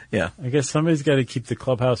 Yeah. I guess somebody's got to keep the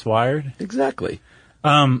clubhouse wired. Exactly.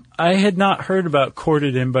 I had not heard about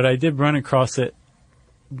courted in, but I did run across it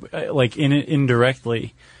like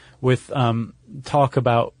indirectly with talk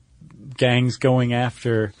about gangs going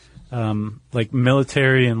after like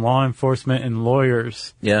military and law enforcement and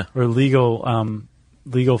lawyers, or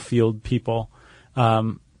legal field people,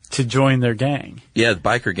 to join their gang. Yeah, the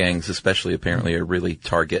biker gangs especially apparently are really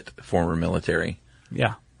target former military.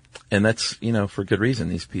 Yeah. And that's, for good reason.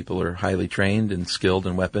 These people are highly trained and skilled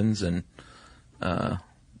in weapons, and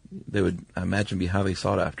they would, I imagine, be highly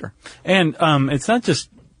sought after. And it's not just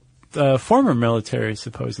former military,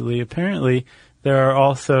 supposedly. Apparently, there are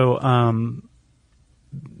also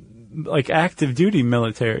like active duty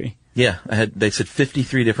military. Yeah, they said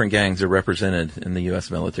 53 different gangs are represented in the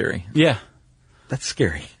U.S. military. Yeah. That's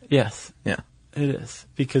scary. Yes. Yeah. It is,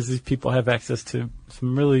 because these people have access to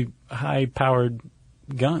some really high-powered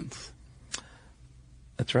guns.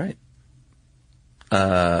 That's right.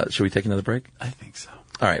 Should we take another break? I think so.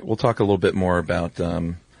 All right, we'll talk a little bit more about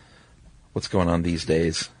what's going on these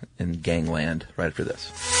days in gangland right after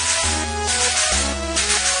this.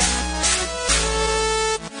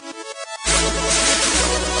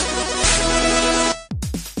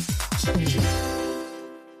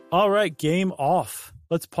 All right, game off.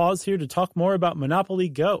 Let's pause here to talk more about Monopoly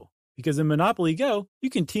Go. Because in Monopoly Go, you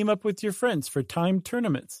can team up with your friends for timed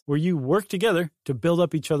tournaments where you work together to build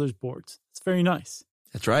up each other's boards. It's very nice.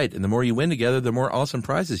 That's right. And the more you win together, the more awesome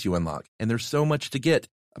prizes you unlock. And there's so much to get.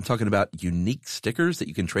 I'm talking about unique stickers that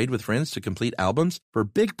you can trade with friends to complete albums for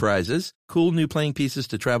big prizes, cool new playing pieces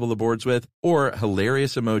to travel the boards with, or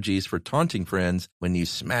hilarious emojis for taunting friends when you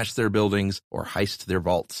smash their buildings or heist their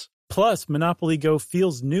vaults. Plus, Monopoly Go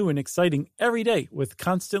feels new and exciting every day with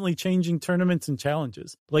constantly changing tournaments and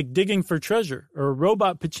challenges, like digging for treasure or a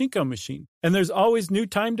robot pachinko machine. And there's always new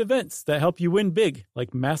timed events that help you win big,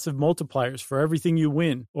 like massive multipliers for everything you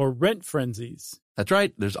win or rent frenzies. That's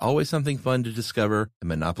right. There's always something fun to discover in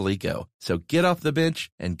Monopoly Go. So get off the bench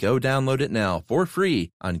and go download it now for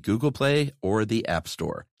free on Google Play or the App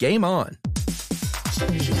Store. Game on!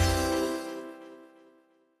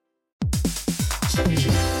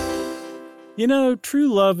 You know,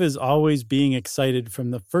 true love is always being excited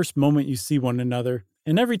from the first moment you see one another,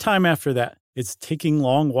 and every time after that. It's taking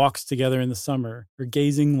long walks together in the summer, or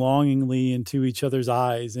gazing longingly into each other's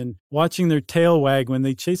eyes, and watching their tail wag when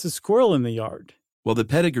they chase a squirrel in the yard. Well, the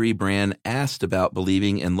Pedigree brand asked about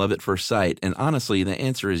believing in love at first sight, and honestly, the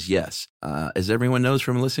answer is yes. As everyone knows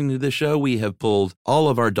from listening to this show, we have pulled all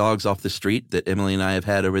of our dogs off the street that Emily and I have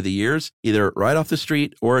had over the years, either right off the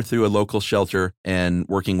street or through a local shelter and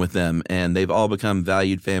working with them, and they've all become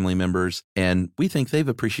valued family members, and we think they've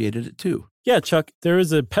appreciated it too. Yeah, Chuck, there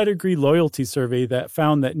is a Pedigree loyalty survey that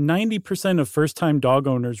found that 90% of first-time dog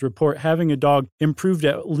owners report having a dog improved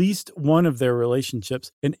at least one of their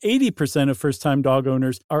relationships, and 80% of first-time dog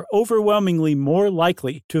owners are overwhelmingly more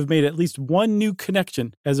likely to have made at least one new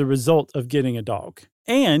connection as a result of getting a dog.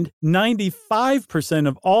 And 95%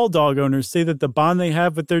 of all dog owners say that the bond they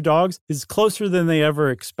have with their dogs is closer than they ever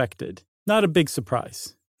expected. Not a big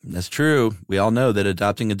surprise. That's true. We all know that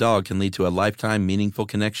adopting a dog can lead to a lifetime meaningful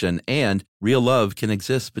connection, and real love can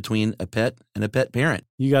exist between a pet and a pet parent.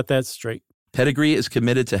 You got that straight. Pedigree is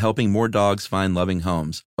committed to helping more dogs find loving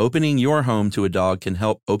homes. Opening your home to a dog can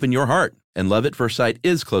help open your heart. And Love at First Sight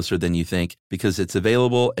is closer than you think because it's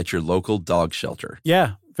available at your local dog shelter.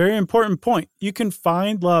 Yeah, very important point. You can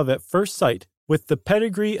find love at first sight with the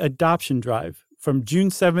Pedigree Adoption Drive from June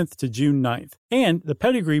 7th to June 9th. And the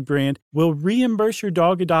Pedigree brand will reimburse your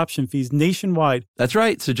dog adoption fees nationwide. That's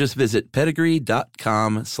right. So just visit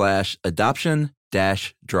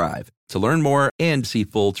pedigree.com/adoption-drive to learn more and see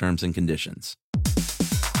full terms and conditions.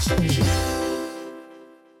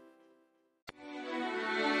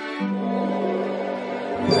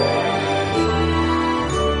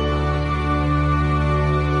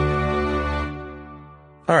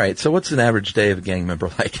 All right, so what's an average day of a gang member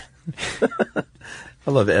like?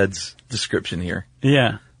 I love Ed's description here.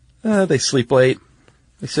 Yeah. They sleep late.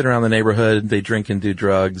 They sit around the neighborhood. They drink and do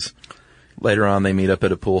drugs. Later on, they meet up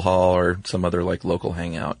at a pool hall or some other local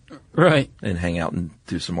hangout. Right. And hang out and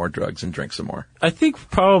do some more drugs and drink some more. I think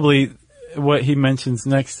probably what he mentions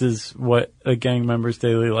next is what a gang member's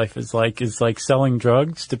daily life is like selling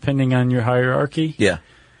drugs, depending on your hierarchy. Yeah.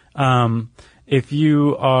 If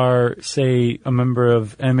you are, say, a member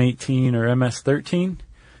of M18 or MS-13,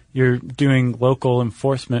 you're doing local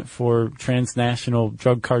enforcement for transnational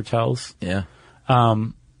drug cartels. Yeah.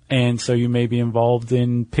 And so you may be involved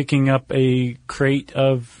in picking up a crate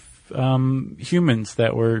of humans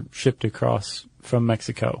that were shipped across from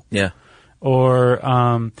Mexico. Yeah.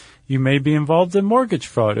 Or you may be involved in mortgage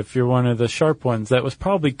fraud if you're one of the sharp ones that was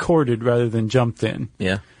probably courted rather than jumped in.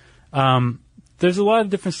 Yeah. There's a lot of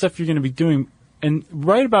different stuff you're going to be doing. And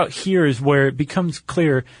right about here is where it becomes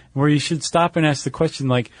clear, where you should stop and ask the question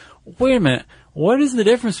wait a minute, what is the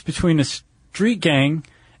difference between a street gang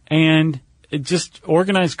and just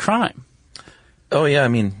organized crime? Oh yeah, I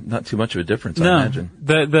mean, not too much of a difference, I imagine.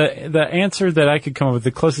 The answer that I could come up with,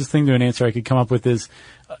 the closest thing to an answer I could come up with is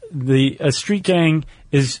a street gang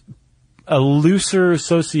is a looser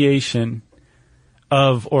association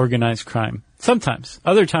of organized crime. Sometimes.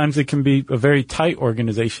 Other times it can be a very tight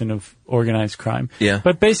organization of organized crime. Yeah.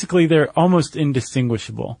 But basically they're almost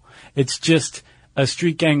indistinguishable. It's just a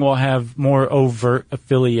street gang will have more overt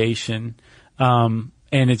affiliation, and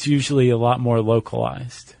it's usually a lot more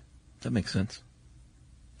localized. That makes sense.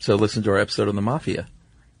 So listen to our episode on the Mafia.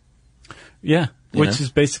 Yeah, which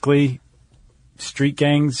is basically street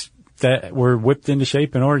gangs that were whipped into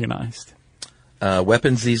shape and organized.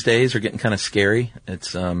 Weapons these days are getting kind of scary.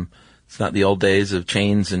 It's not the old days of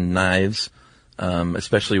chains and knives,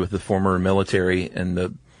 especially with the former military and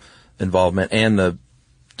the involvement and the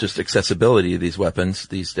just accessibility of these weapons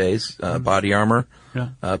these days. Body armor,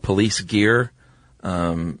 police gear,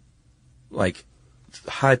 like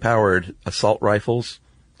high-powered assault rifles.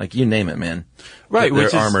 Like, you name it, man. Right, they're which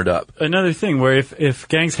is armored up. Another thing where if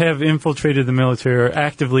gangs have infiltrated the military or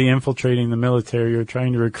actively infiltrating the military or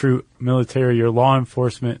trying to recruit military or law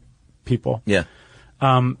enforcement people,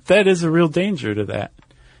 that is a real danger to that,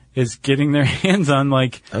 is getting their hands on,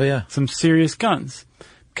 like, some serious guns.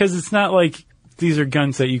 Because it's not like these are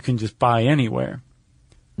guns that you can just buy anywhere.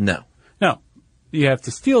 No. No. You have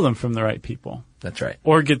to steal them from the right people. That's right.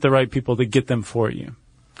 Or get the right people to get them for you.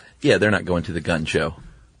 Yeah, they're not going to the gun show.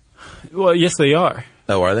 Well, yes, they are.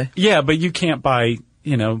 Oh, are they? Yeah, but you can't buy,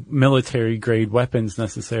 military-grade weapons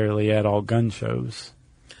necessarily at all gun shows.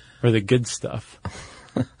 Or the good stuff.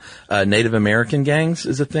 Native American gangs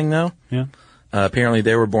is a thing now. Yeah. Apparently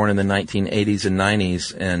they were born in the 1980s and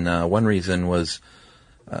 90s, and one reason was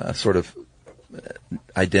sort of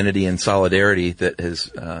identity and solidarity that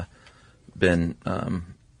has been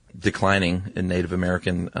declining in Native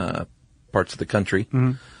American parts of the country.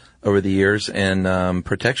 Mm-hmm. Over the years, and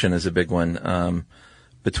protection is a big one.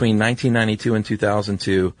 Between 1992 and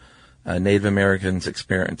 2002, Native Americans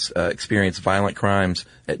experienced violent crimes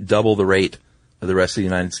at double the rate of the rest of the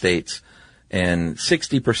United States, and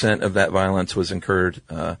 60% of that violence was incurred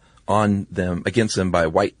against them by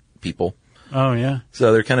white people. Oh yeah.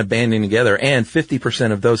 So they're kind of banding together, and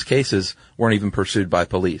 50% of those cases weren't even pursued by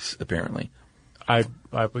police, apparently. I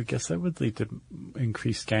would guess that would lead to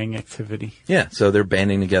increased gang activity. Yeah, so they're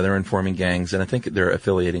banding together and forming gangs, and I think they're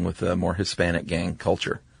affiliating with a more Hispanic gang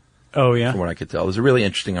culture. Oh, yeah? From what I could tell. There's a really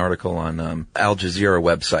interesting article on Al Jazeera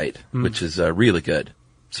website, which is really good.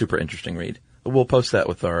 Super interesting read. We'll post that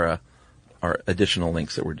with our additional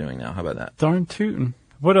links that we're doing now. How about that? Darn tootin'.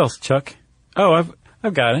 What else, Chuck? Oh,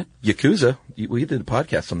 I've got it. Yakuza. We did a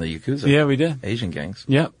podcast on the Yakuza. Yeah, we did. Asian gangs.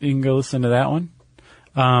 Yep, you can go listen to that one.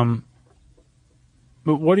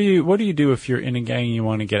 But what do you do if you're in a gang and you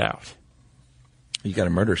want to get out? You got to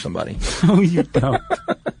murder somebody. No, you don't.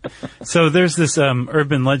 So there's this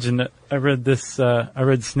urban legend. I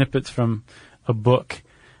read snippets from a book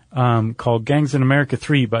called Gangs in America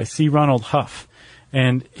 3 by C. Ronald Huff,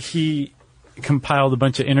 and he compiled a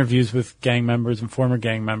bunch of interviews with gang members and former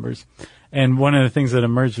gang members. And one of the things that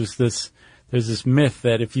emerged was there's this myth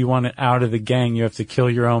that if you want it out of the gang, you have to kill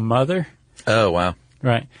your own mother. Oh, wow.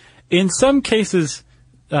 Right. In some cases,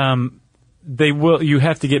 you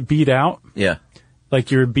have to get beat out. Yeah.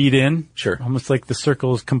 Like you're beat in. Sure. Almost like the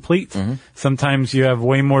circle is complete. Mm-hmm. Sometimes you have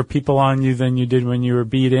way more people on you than you did when you were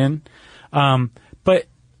beat in. But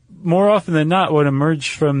more often than not, what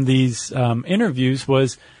emerged from these interviews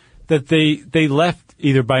was that they left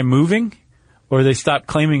either by moving, or they stopped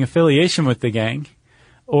claiming affiliation with the gang,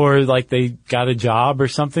 or like they got a job or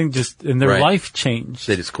something, and their life changed.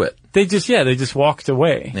 They just quit. They just walked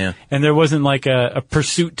away. Yeah. And there wasn't like a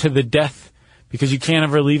pursuit to the death because you can't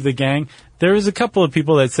ever leave the gang. There was a couple of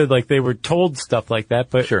people that said like they were told stuff like that,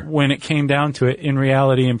 but when it came down to it, in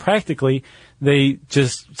reality and practically, they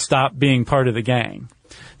just stopped being part of the gang.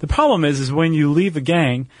 The problem is when you leave a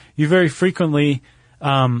gang, you very frequently,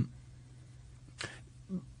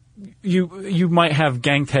 you might have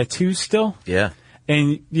gang tattoos still. Yeah.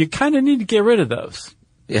 And you kind of need to get rid of those.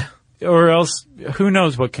 Yeah. Or else, who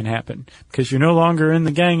knows what can happen, because you're no longer in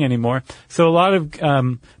the gang anymore. So a lot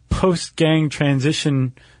of post-gang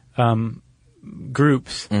transition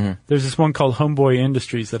groups, there's this one called Homeboy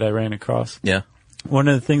Industries that I ran across. Yeah. One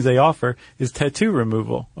of the things they offer is tattoo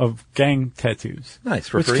removal of gang tattoos. Nice,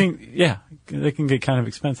 for free? They can get kind of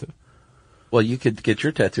expensive. Well, you could get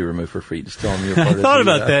your tattoo removed for free. Just tell them you're part of I thought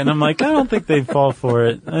about that, and I'm like, I don't think they'd fall for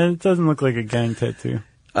it. It doesn't look like a gang tattoo.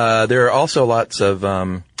 There are also lots of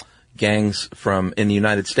gangs in the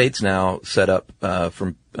United States now set up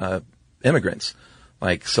from immigrants.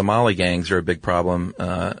 Like Somali gangs are a big problem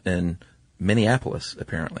in Minneapolis,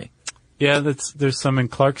 apparently. Yeah, there's some in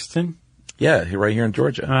Clarkston. Yeah, right here in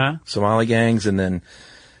Georgia. Somali gangs, and then,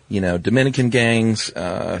 Dominican gangs,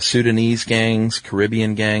 Sudanese gangs,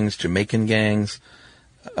 Caribbean gangs, Jamaican gangs.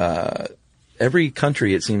 Every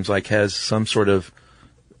country, it seems like, has some sort of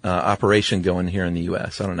operation going here in the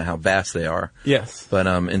U.S. I don't know how vast they are. Yes. But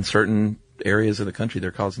in certain areas of the country,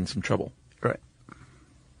 they're causing some trouble. Right.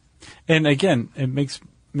 And again, it makes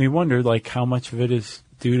me wonder, like, how much of it is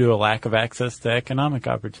due to a lack of access to economic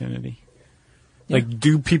opportunity. Yeah. Like,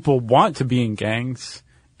 do people want to be in gangs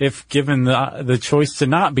if given the choice to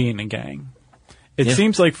not be in a gang? It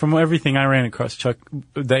seems like from everything I ran across, Chuck,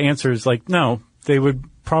 the answer is like, no, they would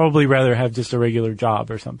probably rather have just a regular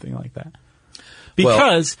job or something like that.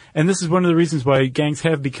 Because, and this is one of the reasons why gangs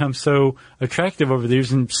have become so attractive over the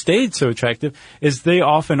years and stayed so attractive, is they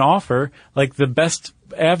often offer, like, the best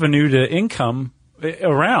avenue to income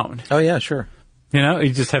around. Oh, yeah, sure.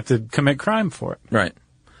 You just have to commit crime for it. Right.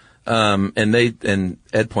 And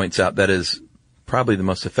Ed points out that is probably the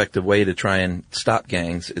most effective way to try and stop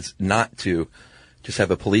gangs is not to just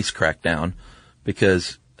have a police crackdown,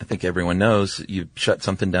 because I think everyone knows you shut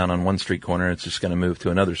something down on one street corner, it's just going to move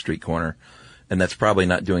to another street corner. And that's probably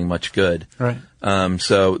not doing much good. Right.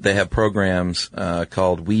 So they have programs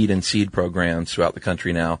called weed and seed programs throughout the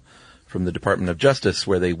country now from the Department of Justice,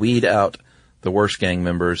 where they weed out the worst gang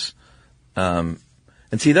members. And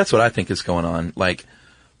see, that's what I think is going on. Like,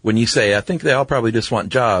 when you say, I think they all probably just want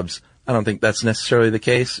jobs, I don't think that's necessarily the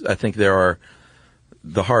case. I think there are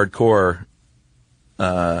the hardcore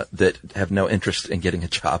that have no interest in getting a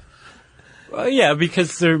job. Yeah,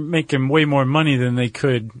 because they're making way more money than they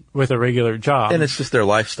could with a regular job. And it's just their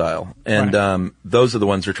lifestyle. And those are the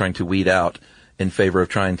ones they're trying to weed out in favor of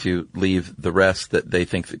trying to leave the rest that they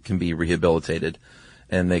think that can be rehabilitated.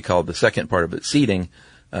 And they call the second part of it seeding,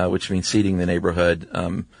 which means seeding the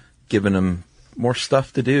neighborhood, giving them more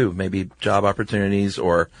stuff to do, maybe job opportunities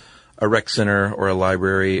or a rec center or a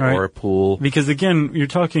library or a pool. Because again, you're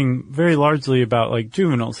talking very largely about like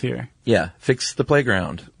juveniles here. Yeah, fix the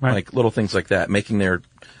playground, like little things like that, making their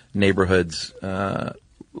neighborhoods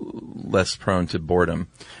less prone to boredom.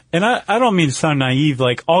 And I don't mean to sound naive,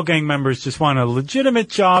 like all gang members just want a legitimate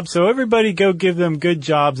job, so everybody go give them good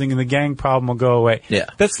jobs and the gang problem will go away. Yeah.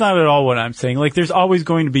 That's not at all what I'm saying. Like, there's always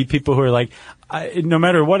going to be people who are like, no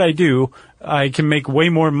matter what I do, I can make way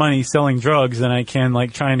more money selling drugs than I can,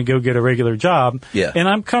 like, trying to go get a regular job. Yeah. And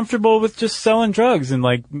I'm comfortable with just selling drugs and,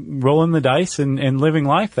 like, rolling the dice and living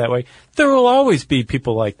life that way. There will always be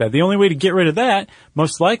people like that. The only way to get rid of that,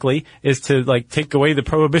 most likely, is to, like, take away the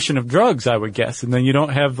prohibition of drugs, I would guess. And then you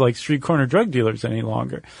don't have, like, street corner drug dealers any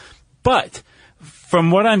longer. But from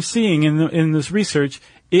what I'm seeing in this research,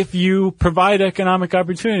 if you provide economic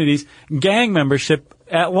opportunities, gang membership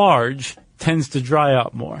at large tends to dry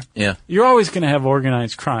up more. Yeah. You're always going to have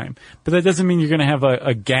organized crime, but that doesn't mean you're going to have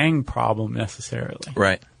a gang problem necessarily.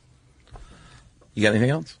 Right. You got anything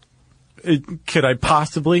else? Could I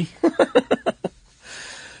possibly?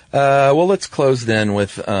 Well, let's close then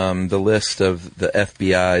with the list of the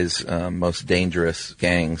FBI's most dangerous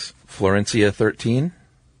gangs. Florencia 13.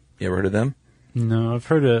 You ever heard of them? No, I've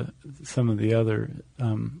heard of some of the other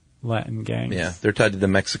Latin gangs. Yeah, they're tied to the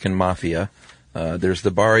Mexican mafia. There's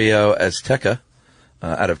the Barrio Azteca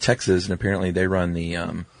out of Texas, and apparently they run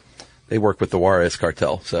they work with the Juarez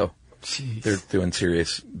cartel, so they're doing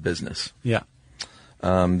serious business. Yeah.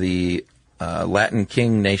 The Latin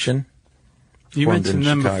King Nation. You mentioned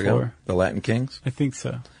them before. The Latin Kings? I think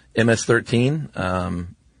so. MS-13,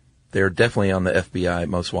 they're definitely on the FBI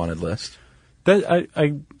most wanted list.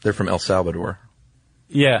 They're from El Salvador.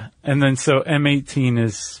 Yeah, and then so M18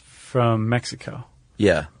 is from Mexico.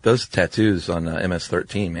 Yeah, those tattoos on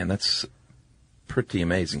MS-13, man, that's pretty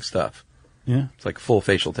amazing stuff. Yeah. It's like full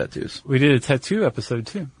facial tattoos. We did a tattoo episode,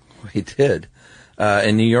 too. We did.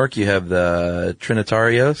 In New York, you have the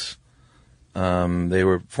Trinitarios. They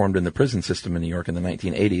were formed in the prison system in New York in the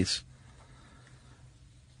 1980s.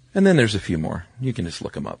 And then there's a few more. You can just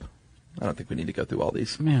look them up. I don't think we need to go through all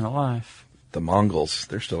these. Man alive. The Mongols,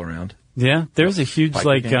 they're still around. Yeah, there's a huge,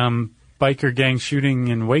 biker gang shooting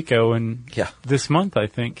in Waco this month, I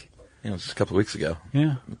think. It was just a couple of weeks ago.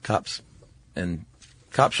 Yeah. Cops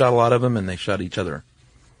shot a lot of them, and they shot each other.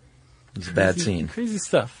 It was a bad scene. Crazy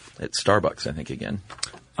stuff. At Starbucks, I think, again.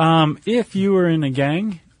 If you were in a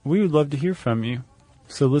gang, we would love to hear from you.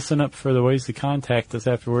 So listen up for the ways to contact us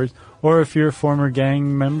afterwards. Or if you're a former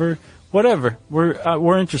gang member, whatever.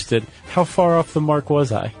 We're interested. How far off the mark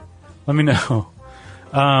was I? Let me know.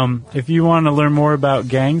 If you want to learn more about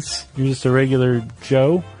gangs, you're just a regular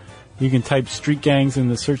Joe, you can type Street Gangs in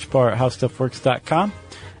the search bar at howstuffworks.com,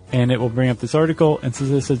 and it will bring up this article. And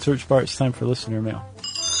since I said search bar, it's time for listener mail.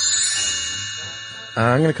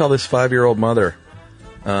 I'm going to call this 5-year-old mother.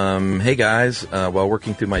 Hey guys, while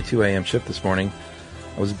working through my 2 a.m. shift this morning,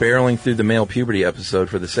 I was barreling through the male puberty episode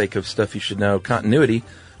for the sake of Stuff You Should Know continuity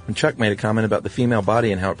when Chuck made a comment about the female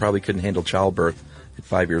body and how it probably couldn't handle childbirth at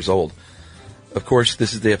 5 years old. Of course,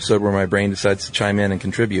 this is the episode where my brain decides to chime in and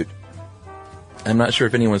contribute. I'm not sure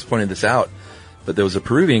if anyone's pointed this out, but there was a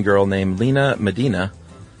Peruvian girl named Lina Medina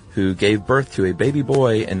who gave birth to a baby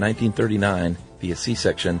boy in 1939 via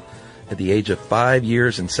C-section at the age of 5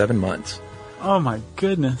 years and 7 months. Oh my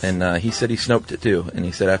goodness. And he said he snoped it too. And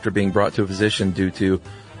he said after being brought to a physician due to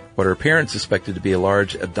what her parents suspected to be a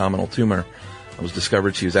large abdominal tumor, it was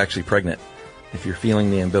discovered she was actually pregnant. If you're feeling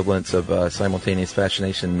the ambivalence of simultaneous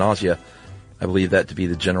fascination and nausea, I believe that to be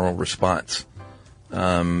the general response.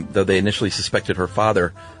 Though they initially suspected her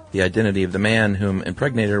father, the identity of the man whom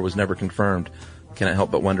impregnated her was never confirmed. Cannot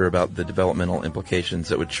help but wonder about the developmental implications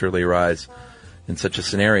that would surely arise in such a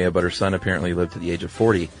scenario, but her son apparently lived to the age of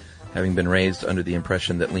 40, having been raised under the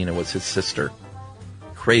impression that Lena was his sister.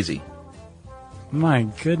 Crazy. My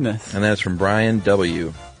goodness. And that's from Brian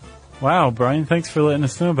W. Wow, Brian, thanks for letting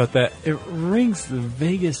us know about that. It rings the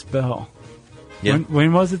Vegas bell. Yeah.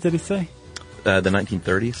 When was it, did he say? The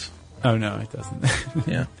 1930s. Oh, no, it doesn't.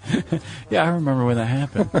 Yeah. Yeah, I remember when that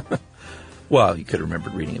happened. Well, you could have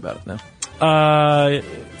remembered reading about it, though.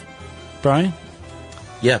 Brian?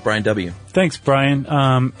 Yeah, Brian W. Thanks, Brian.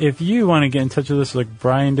 If you want to get in touch with us like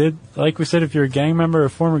Brian did, like we said, if you're a gang member or a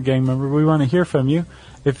former gang member, we want to hear from you.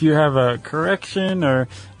 If you have a correction or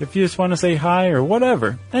if you just want to say hi or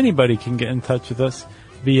whatever, anybody can get in touch with us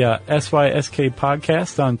via SYSK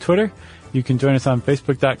Podcast on Twitter. You can join us on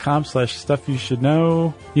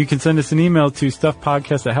Facebook.com/StuffYouShouldKnow. You can send us an email to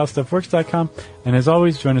StuffPodcast@HowStuffWorks.com. And as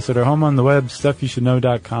always, join us at our home on the web,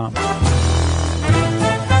 StuffYouShouldKnow.com.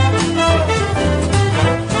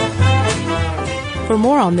 For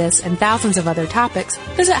more on this and thousands of other topics,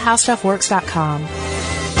 visit HowStuffWorks.com.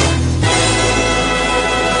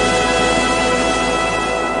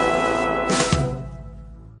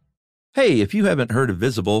 Hey, if you haven't heard of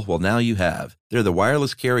Visible, well, now you have. They're the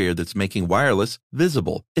wireless carrier that's making wireless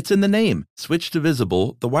visible. It's in the name. Switch to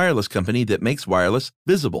Visible, the wireless company that makes wireless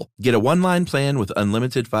visible. Get a one-line plan with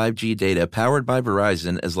unlimited 5G data powered by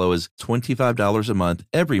Verizon as low as $25 a month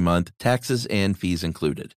every month, taxes and fees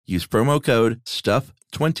included. Use promo code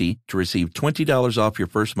STUFF20 to receive $20 off your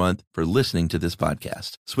first month for listening to this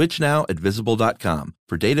podcast. Switch now at Visible.com.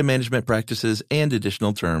 For data management practices and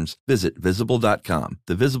additional terms, visit Visible.com.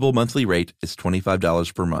 The Visible monthly rate is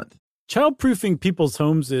 $25 per month. Childproofing people's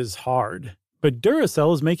homes is hard, but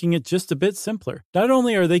Duracell is making it just a bit simpler. Not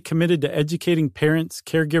only are they committed to educating parents,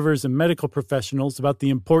 caregivers, and medical professionals about the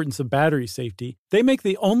importance of battery safety, they make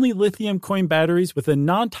the only lithium coin batteries with a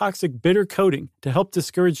non-toxic bitter coating to help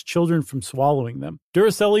discourage children from swallowing them.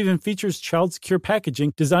 Duracell even features child-secure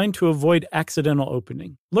packaging designed to avoid accidental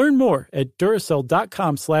opening. Learn more at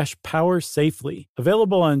Duracell.com/powersafely.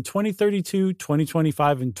 Available on 2032,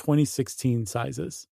 2025, and 2016 sizes.